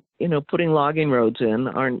 Putting logging roads in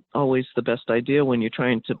aren't always the best idea when you're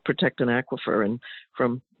trying to protect an aquifer and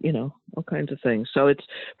from, all kinds of things. So it's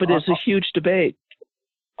a huge debate.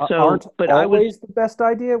 So, aren't but always the best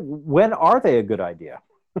idea? When are they a good idea?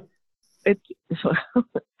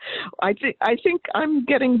 I think I'm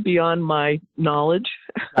getting beyond my knowledge.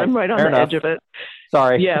 I'm right on Fair the enough. edge of it.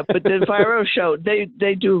 Sorry. Yeah, but the Enviro Show,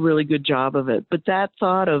 they do a really good job of it. But that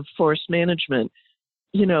thought of forest management,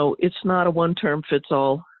 it's not a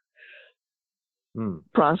one-term-fits-all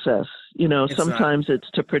process. Sometimes it's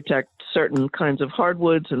to protect certain kinds of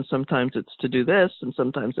hardwoods, and sometimes it's to do this, and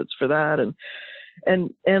sometimes it's for that.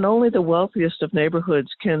 And only the wealthiest of neighborhoods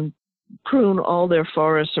can prune all their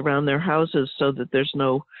forests around their houses so that there's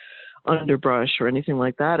no underbrush or anything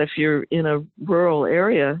like that. If you're in a rural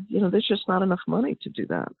area, there's just not enough money to do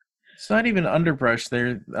that. It's not even underbrush.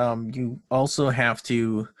 There, you also have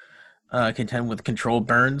to contend with controlled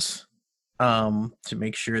burns to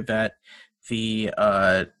make sure that the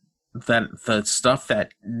stuff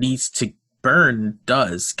that needs to burn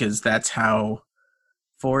does, because that's how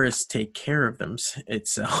forests take care of them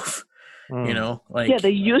itself. Yeah, they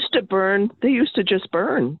used to burn. They used to just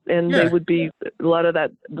burn, and they would be a lot of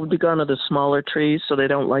that would be gone to the smaller trees, so they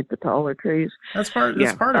don't like the taller trees. That's part of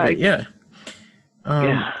it. Yeah.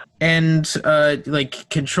 And like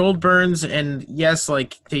controlled burns, and yes,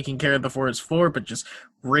 like taking care of the forest floor, but just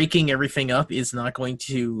raking everything up is not going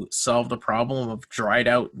to solve the problem of dried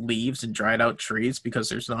out leaves and dried out trees, because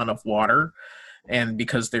there's not enough water, and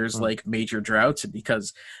because there's like major droughts, and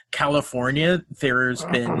because California, there's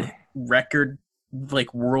been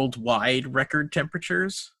worldwide record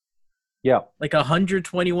temperatures. Yeah, like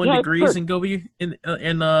 121 degrees in Gobi in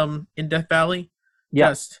Death Valley.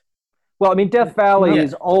 Yes. Well, I mean, Death Valley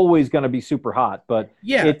is always going to be super hot, but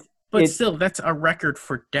still, that's a record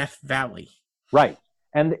for Death Valley, right?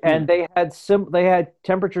 And they had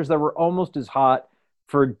temperatures that were almost as hot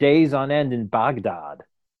for days on end in Baghdad.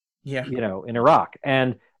 Yeah, in Iraq.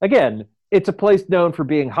 And again, it's a place known for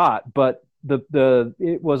being hot, but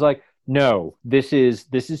it was like, no, this is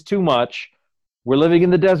too much. We're living in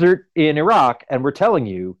the desert in Iraq, and we're telling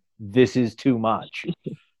you this is too much.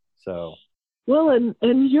 So. Well, and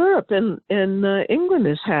Europe and England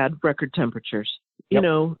has had record temperatures,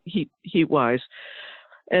 heat wise,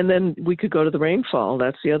 and then we could go to the rainfall.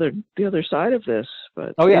 That's the other side of this.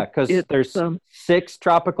 But because there's 6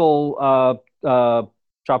 tropical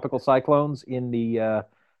cyclones in the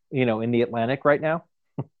in the Atlantic right now.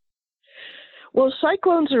 Well,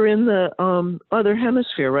 cyclones are in the other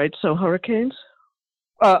hemisphere, right? So hurricanes.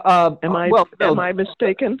 Am I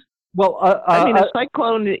mistaken? Well, I mean, a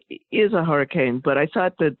cyclone is a hurricane, but I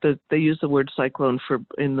thought that they use the word cyclone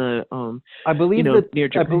in the I believe near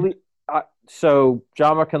Japan. So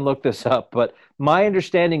Jama can look this up, but my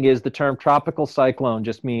understanding is the term tropical cyclone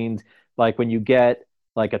just means like when you get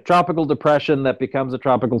like a tropical depression that becomes a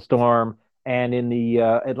tropical storm, and in the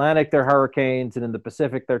Atlantic they're hurricanes, and in the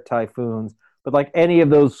Pacific they're typhoons. But like any of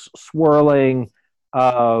those swirling,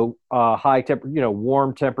 high temperature,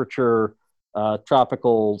 warm temperature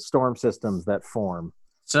tropical storm systems that form.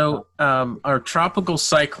 So our tropical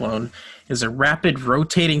cyclone is a rapid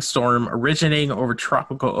rotating storm originating over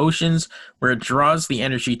tropical oceans where it draws the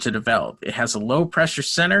energy to develop. It has a low pressure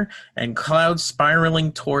center and clouds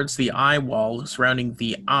spiraling towards the eye wall surrounding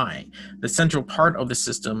the eye, the central part of the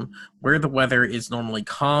system where the weather is normally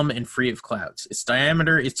calm and free of clouds. Its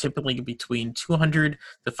diameter is typically between 200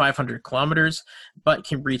 to 500 kilometers, but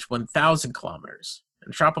can reach 1,000 kilometers. A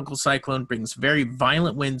tropical cyclone brings very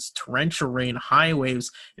violent winds, torrential rain, high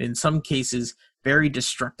waves, and in some cases, very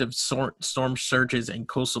destructive storm surges and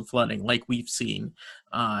coastal flooding, like we've seen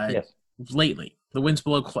lately. The winds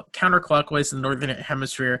blow counterclockwise in the northern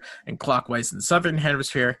hemisphere and clockwise in the southern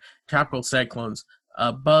hemisphere. Tropical cyclones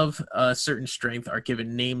above a certain strength are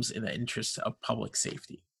given names in the interest of public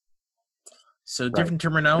safety. So different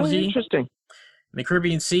terminology. Oh, interesting. In the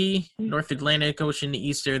Caribbean Sea, North Atlantic Ocean,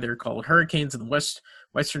 Easter, they're called hurricanes. In the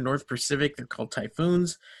Western North Pacific, they're called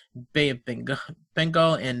typhoons. Bay of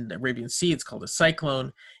Bengal and Arabian Sea, it's called a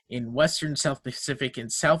cyclone. In Western South Pacific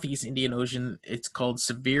and Southeast Indian Ocean, it's called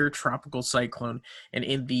severe tropical cyclone. And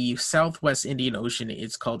in the Southwest Indian Ocean,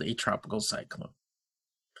 it's called a tropical cyclone.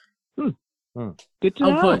 Good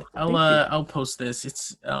to know. I'll post this.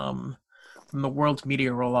 It's from the World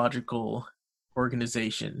Meteorological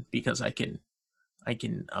Organization because I can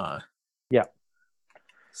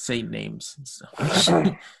say names and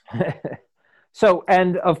stuff. So,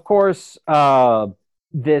 and of course,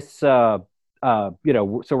 this, so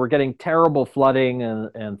we're getting terrible flooding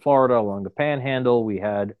in Florida along the Panhandle. We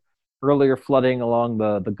had earlier flooding along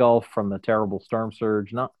the Gulf from the terrible storm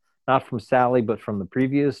surge, not from Sally, but from the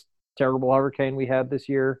previous terrible hurricane we had this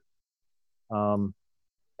year. And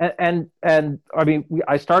I mean,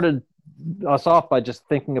 I started us off by just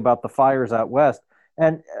thinking about the fires out west.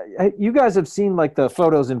 And you guys have seen like the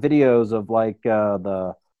photos and videos of like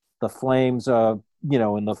the flames, in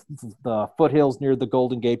the foothills near the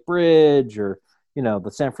Golden Gate Bridge, or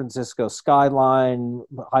the San Francisco skyline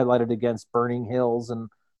highlighted against burning hills, and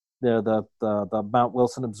the Mount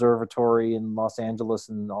Wilson Observatory in Los Angeles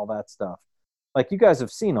and all that stuff. Like you guys have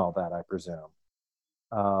seen all that, I presume.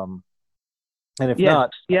 And if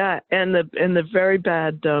not, and the very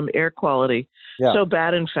bad air quality, so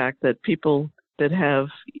bad in fact that people that have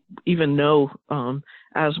even no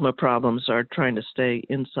asthma problems are trying to stay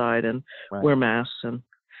inside and wear masks, and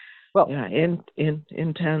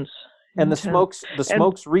intense. And the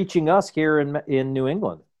smoke's reaching us here in New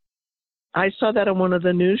England. I saw that on one of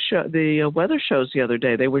the news weather shows the other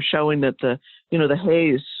day. They were showing that the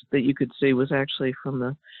haze that you could see was actually from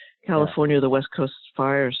the California, the West Coast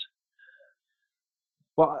fires.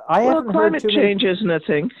 Well, I haven't heard climate change isn't a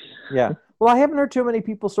thing. Yeah. Well, I haven't heard too many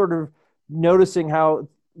people sort of noticing how,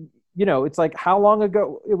 it's like how long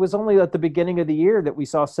ago, it was only at the beginning of the year that we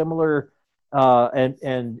saw similar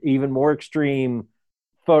and even more extreme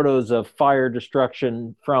photos of fire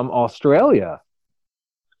destruction from Australia.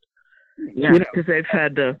 Yeah, because they've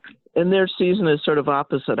had and their season is sort of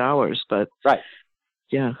opposite ours, but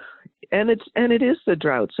yeah, and it is the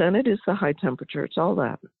droughts, and it is the high temperature. It's all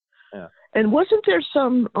that. Yeah. And wasn't there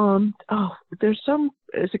some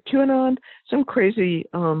is it QAnon, some crazy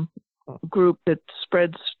group that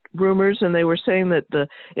spreads rumors, and they were saying that the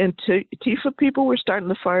Antifa people were starting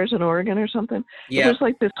the fires in Oregon or something. Yeah. There's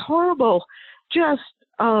like this horrible, just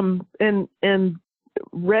and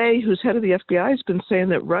Ray, who's head of the FBI, has been saying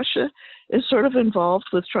that Russia is sort of involved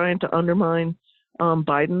with trying to undermine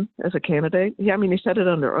Biden as a candidate. Yeah, I mean, he said it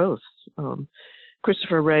under oath.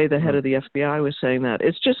 Christopher Wray, the head of the FBI, was saying that.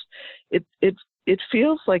 It's just, it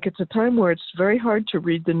feels like it's a time where it's very hard to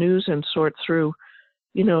read the news and sort through,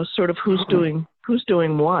 sort of who's doing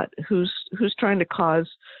what, who's trying to cause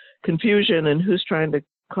confusion and who's trying to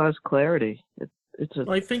cause clarity.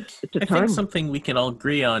 I think something we can all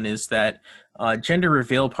agree on is that gender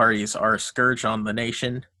reveal parties are a scourge on the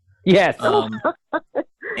nation. Yes. And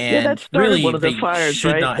that really, one of the fires,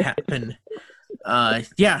 should right? not happen.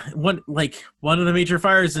 One of the major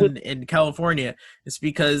fires in California is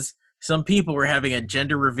because some people were having a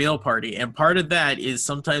gender reveal party, and part of that is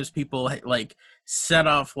sometimes people like set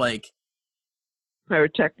off like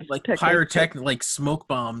pyrotechnic, like smoke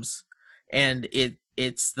bombs, and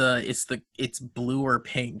it's blue or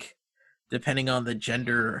pink, depending on the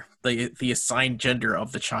gender, the assigned gender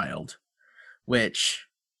of the child, which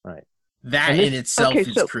that in itself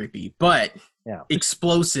is creepy. But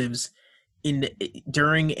explosives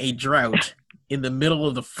during a drought in the middle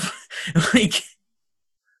of the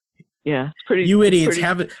it's pretty. You idiots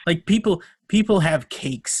have it like people have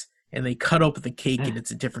cakes and they cut open the cake and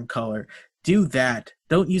it's a different color. Do that.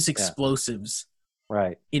 Don't use explosives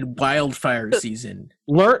Right. in wildfire season.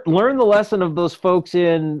 Learn the lesson of those folks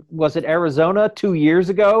in, was it Arizona 2 years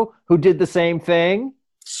ago, who did the same thing?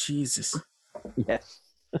 Jesus. Yes.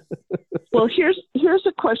 Well, here's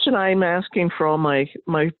a question I'm asking for all my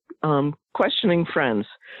questioning friends.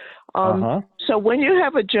 So when you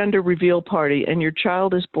have a gender reveal party and your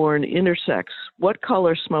child is born intersex, what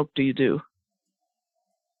color smoke do you do?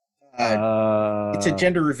 It's a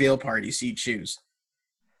gender reveal party, so you choose.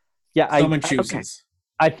 Yeah, Someone chooses.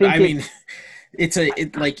 I think. I mean, it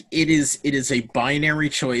is a binary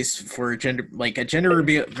choice for a gender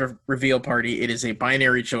reveal party. It is a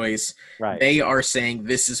binary choice. Right. They are saying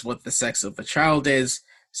this is what the sex of the child is.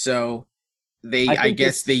 So I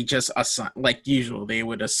guess they just assign, like usual, they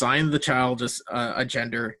would assign the child a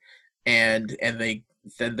gender, and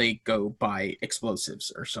they go buy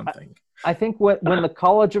explosives or something. I think when the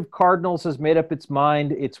College of Cardinals has made up its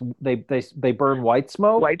mind, they burn white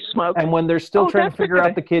smoke. White smoke. And when they're still trying to figure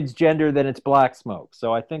out the kid's gender, then it's black smoke.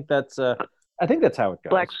 So I think that's how it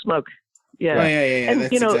goes. Black smoke. Yeah. Oh, yeah. And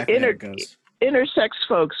that's exactly how it goes. Intersex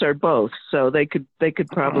folks are both, so they could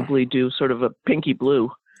probably do sort of a pinky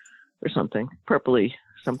blue or something, purpley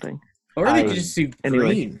something. Or they could just do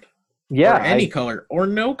green. Yeah. Or any color, or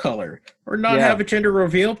no color, or not have a gender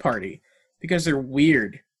reveal party because they're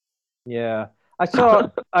weird. Yeah, I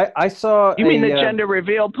saw. You mean the gender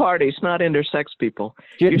reveal parties, not intersex people?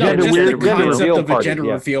 The concept of a gender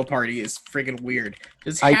yeah. reveal party is friggin' weird.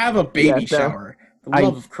 Just have a baby shower. For the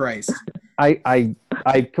love of Christ. I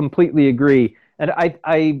completely agree, and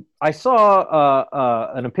I saw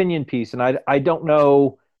an opinion piece, and I don't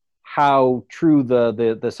know how true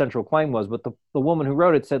the central claim was, but the woman who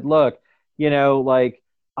wrote it said, look, like,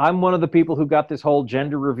 I'm one of the people who got this whole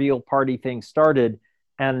gender reveal party thing started.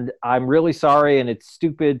 And I'm really sorry, and it's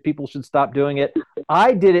stupid. People should stop doing it.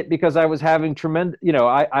 I did it because I was having tremendous,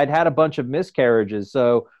 I'd had a bunch of miscarriages.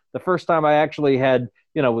 So the first time I actually had,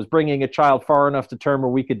 was bringing a child far enough to term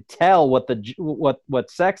where we could tell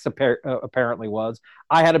what sex apparently was,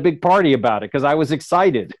 I had a big party about it because I was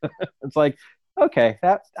excited. It's like, okay,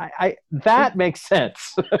 that makes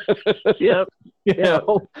sense. Yep. Yeah.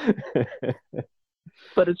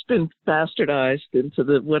 But it's been bastardized into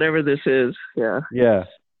the whatever this is. Yeah. Yeah.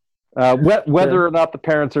 Whether or not the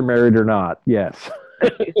parents are married or not. Yes.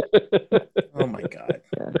 Oh my God.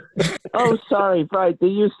 Yeah. Oh, sorry. Right. The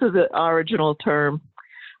use of the original term.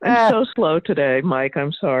 I'm so slow today, Mike.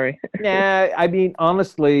 I'm sorry. Yeah. I mean,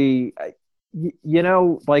 honestly,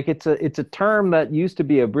 like it's a term that used to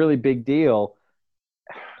be a really big deal.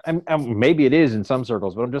 And maybe it is in some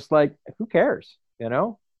circles, but I'm just like, who cares?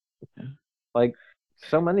 Like,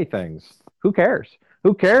 so many things. Who cares?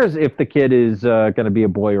 Who cares if the kid is going to be a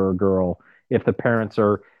boy or a girl, if the parents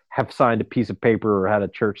have signed a piece of paper or had a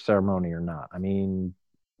church ceremony or not? I mean,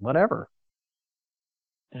 whatever.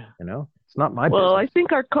 Yeah. It's not my business. Well, I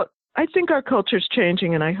think our culture's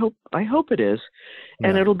changing, and I hope it is.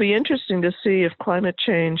 And it'll be interesting to see if climate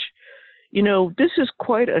change, this is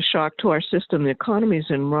quite a shock to our system. The economy's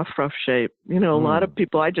in rough shape. A lot of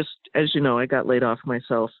people, I got laid off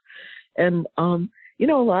myself. And,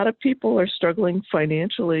 a lot of people are struggling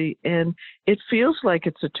financially, and it feels like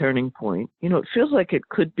it's a turning point. It feels like it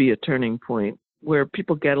could be a turning point where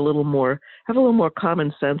people have a little more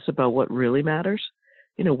common sense about what really matters,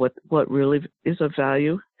 what really is of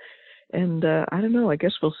value. And I don't know, I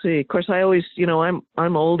guess we'll see. Of course, I always,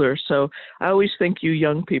 I'm older, so I always think you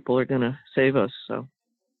young people are going to save us. So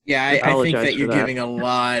yeah, I think that you're giving a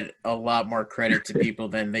lot more credit to people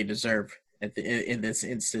than they deserve in this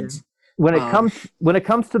instance. When it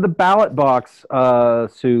comes to the ballot box,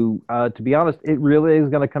 Sue, to be honest, it really is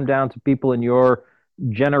going to come down to people in your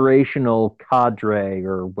generational cadre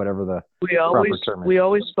or whatever the proper term is. We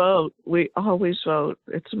always vote. We always vote.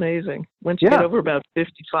 It's amazing. Once you get over about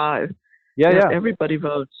 55, everybody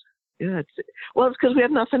votes. Yeah, it's because we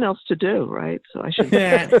have nothing else to do, right? So I should.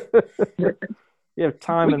 You have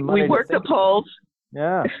time and money. We work the polls.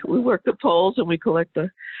 Yeah, we work the polls and we collect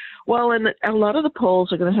the. Well, and a lot of the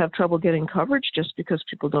polls are going to have trouble getting coverage just because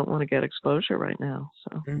people don't want to get exposure right now.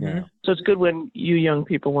 So, so it's good when you young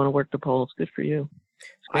people want to work the polls. Good for you.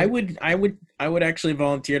 I would actually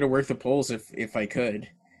volunteer to work the polls if I could.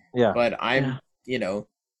 Yeah. But I'm,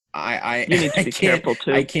 I you need to be careful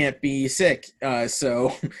too. I can't be sick,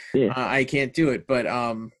 so I can't do it. But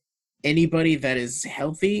anybody that is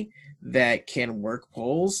healthy that can work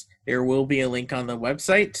polls, there will be a link on the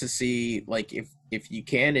website to see, like, if you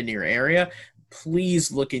can in your area,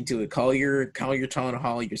 please look into it. Call your town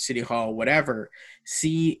hall, your city hall, whatever.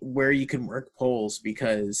 See where you can work polls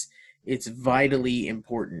because it's vitally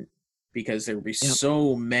important. because there will be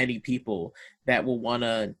so many people that will want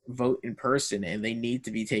to vote in person, and they need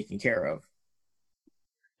to be taken care of.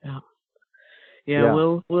 Yeah,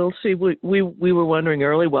 we'll see. We were wondering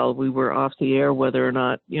early while we were off the air whether or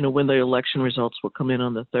not, when the election results will come in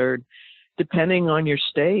on the 3rd, depending on your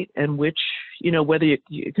state and which, whether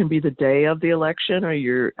it can be the day of the election or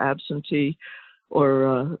your absentee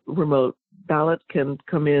or remote ballot can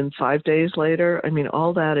come in 5 days later. I mean,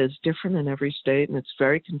 all that is different in every state, and it's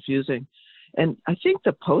very confusing. And I think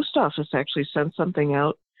the post office actually sent something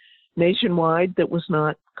out nationwide that was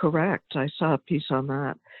not correct. I saw a piece on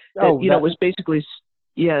that. It was basically,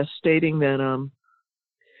 stating that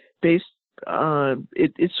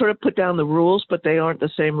it sort of put down the rules, but they aren't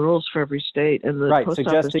the same rules for every state. And the post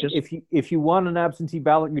suggesting office if you want an absentee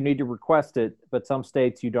ballot, you need to request it, but some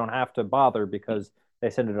states you don't have to bother because they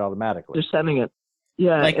send it automatically. They're sending it,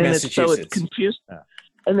 like and Massachusetts. It's confused. Yeah.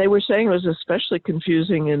 And they were saying it was especially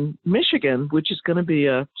confusing in Michigan, which is going to be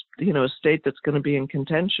a state that's going to be in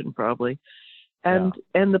contention probably. And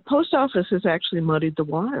the post office has actually muddied the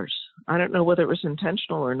waters. I don't know whether it was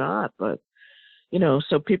intentional or not, but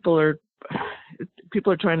so people are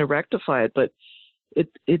trying to rectify it. But it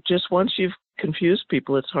just, once you've confused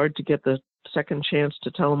people, it's hard to get the second chance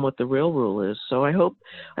to tell them what the real rule is. So I hope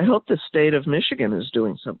the state of Michigan is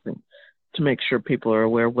doing something to make sure people are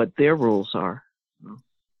aware what their rules are.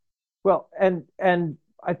 Well,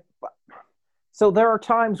 so there are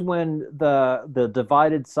times when the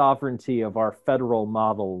divided sovereignty of our federal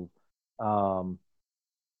model, where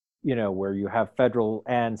you have federal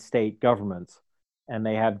and state governments, and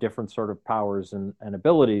they have different sort of powers and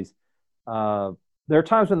abilities. There are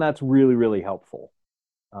times when that's really, really helpful.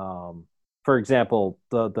 For example,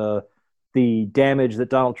 the damage that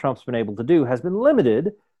Donald Trump's been able to do has been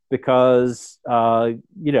limited because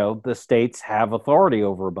the states have authority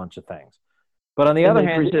over a bunch of things. But on the other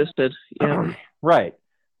hand, resisted. Yeah. Right.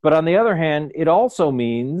 But on the other hand, it also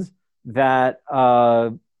means that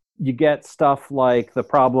you get stuff like the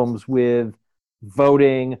problems with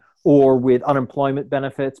voting or with unemployment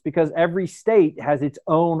benefits, because every state has its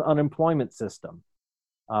own unemployment system.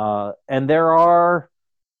 And there are,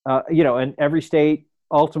 and every state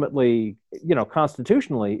ultimately,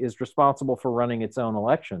 constitutionally is responsible for running its own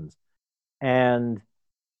elections. And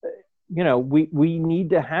we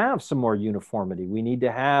need to have some more uniformity. We need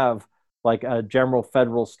to have like a general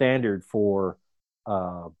federal standard for,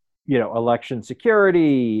 election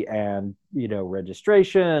security and,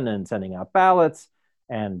 registration and sending out ballots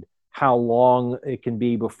and how long it can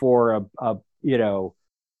be before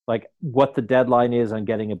like what the deadline is on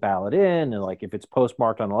getting a ballot in. And like, if it's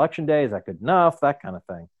postmarked on election day, is that good enough? That kind of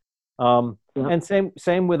thing. And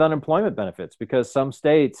same with unemployment benefits, because some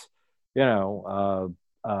states, the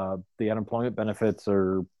unemployment benefits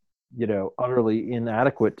are, utterly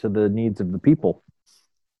inadequate to the needs of the people.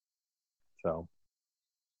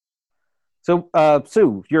 So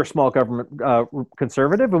Sue, you're a small government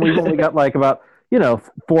conservative, and we've only got like about 4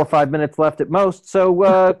 or 5 minutes left at most.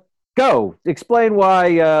 So go explain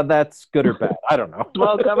why that's good or bad. I don't know.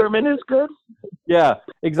 Small government is good. Yeah,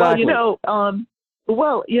 exactly.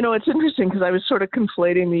 Well, it's interesting because I was sort of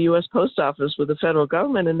conflating the U.S. Post Office with the federal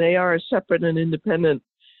government, and they are a separate and independent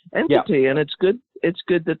entity, and it's good. It's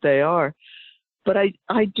good that they are. But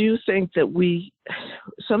I do think that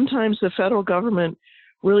sometimes the federal government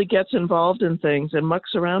really gets involved in things and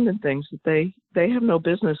mucks around in things that they have no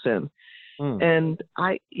business in. And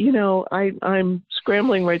I'm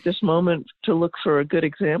scrambling right this moment to look for a good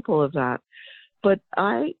example of that. But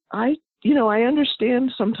I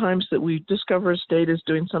understand sometimes that we discover a state is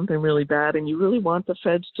doing something really bad, and you really want the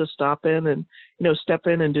feds to stop in and, step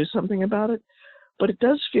in and do something about it. But it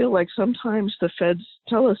does feel like sometimes the feds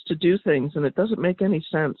tell us to do things, and it doesn't make any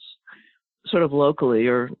sense, sort of locally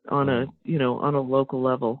or on a local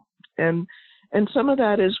level. And some of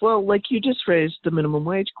that is, well, like you just raised the minimum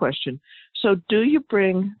wage question. So do you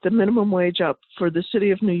bring the minimum wage up for the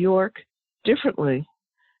city of New York differently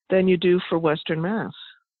than you do for Western Mass?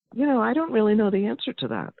 I don't really know the answer to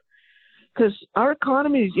that, because our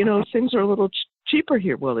economy, things are a little cheaper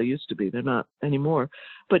here. Well, they used to be. They're not anymore.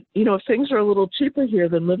 But, if things are a little cheaper here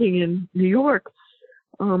than living in New York,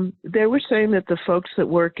 they were saying that the folks that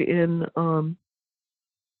work in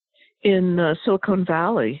Silicon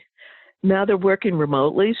Valley, now they're working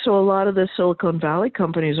remotely. So a lot of the Silicon Valley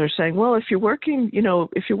companies are saying, well, if you're working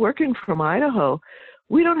from Idaho,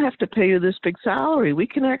 we don't have to pay you this big salary. We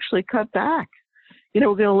can actually cut back. We're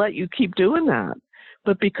going to let you keep doing that.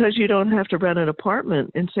 But because you don't have to rent an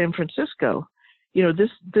apartment in San Francisco, we're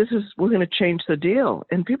going to change the deal.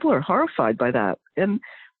 And people are horrified by that. And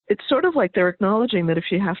it's sort of like they're acknowledging that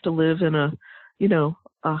if you have to live in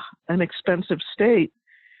an expensive state,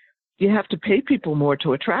 you have to pay people more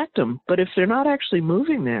to attract them. But if they're not actually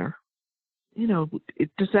moving there,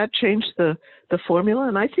 does that change the formula?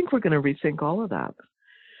 And I think we're going to rethink all of that.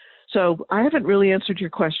 So I haven't really answered your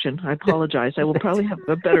question. I apologize. I will probably have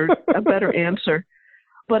a better answer.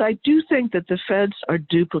 But I do think that the feds are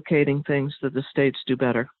duplicating things that the states do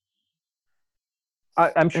better.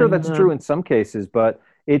 I'm sure that's true in some cases, but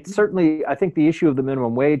it's certainly, I think the issue of the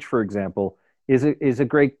minimum wage, for example, is a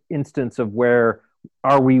great instance of where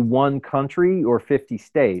are we one country or 50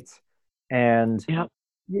 states? And,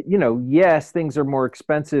 yes, things are more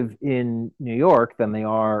expensive in New York than they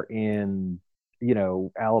are in,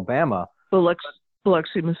 Alabama.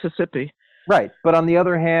 Biloxi, Mississippi. Right. But on the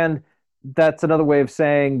other hand, that's another way of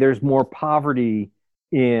saying there's more poverty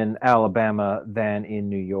in Alabama than in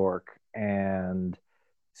New York. And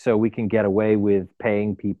so we can get away with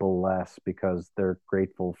paying people less because they're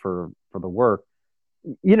grateful for the work.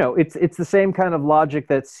 It's the same kind of logic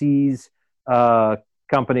that sees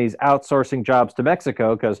companies outsourcing jobs to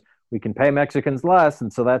Mexico because we can pay Mexicans less,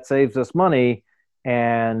 and so that saves us money,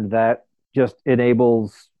 and that just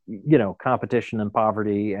enables competition and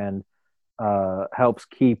poverty, and helps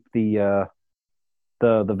keep the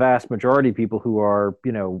vast majority of people who are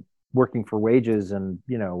working for wages and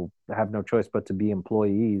have no choice but to be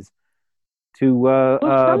employees to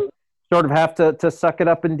sort of have to suck it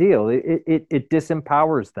up and deal. It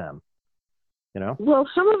disempowers them. Well,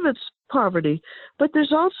 some of it's poverty, but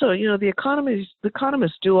there's also the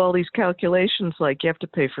economists do all these calculations, like you have to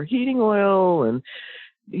pay for heating oil and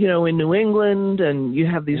in New England, and you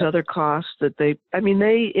have these other costs that they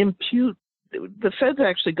impute. The feds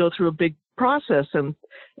actually go through a big process and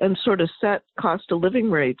sort of set cost of living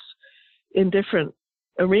rates in different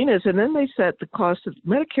arenas, and then they set the cost of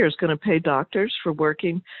Medicare is going to pay doctors for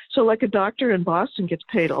working. So like a doctor in Boston gets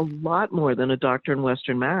paid a lot more than a doctor in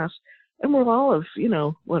Western Mass, and we're all of an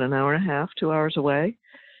hour and a half, 2 hours away.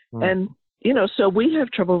 And so we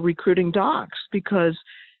have trouble recruiting docs because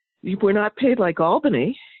we're not paid like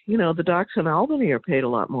Albany. The docs in Albany are paid a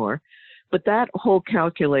lot more. But that whole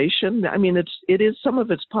calculation, it is some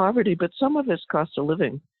of it's poverty, but some of it's cost of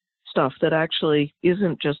living stuff that actually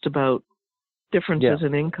isn't just about differences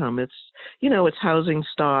in income. It's, it's housing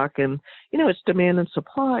stock and, it's demand and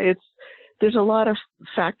supply. There's a lot of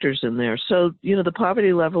factors in there. So, the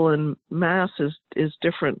poverty level in Mass is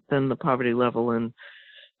different than the poverty level in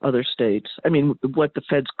other states. What the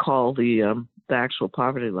feds call the actual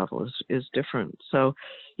poverty level is different. So,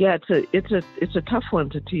 yeah, it's a tough one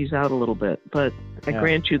to tease out a little bit, but I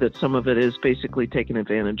grant you that some of it is basically taking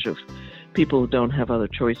advantage of people who don't have other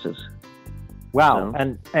choices. Wow,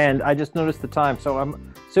 so. And I just noticed the time, so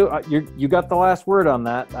you got the last word on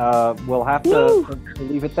that. We'll have to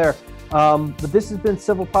leave it there. But this has been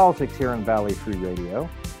Civil Politics here on Valley Free Radio.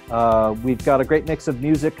 We've got a great mix of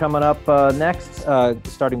music coming up next,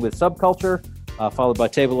 starting with Subculture, followed by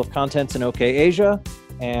Table of Contents and OK Asia.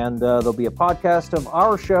 And there'll be a podcast of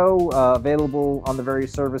our show available on the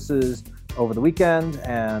various services over the weekend,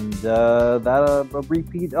 and that'll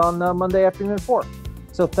repeat on Monday afternoon at 4.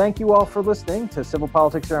 So thank you all for listening to Civil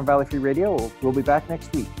Politics here on Valley Free Radio. We'll be back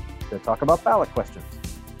next week to talk about ballot questions.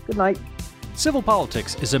 Good night. Civil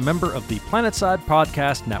Politics is a member of the PlanetSide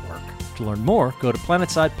Podcast Network. To learn more, go to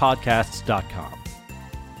planetsidepodcasts.com.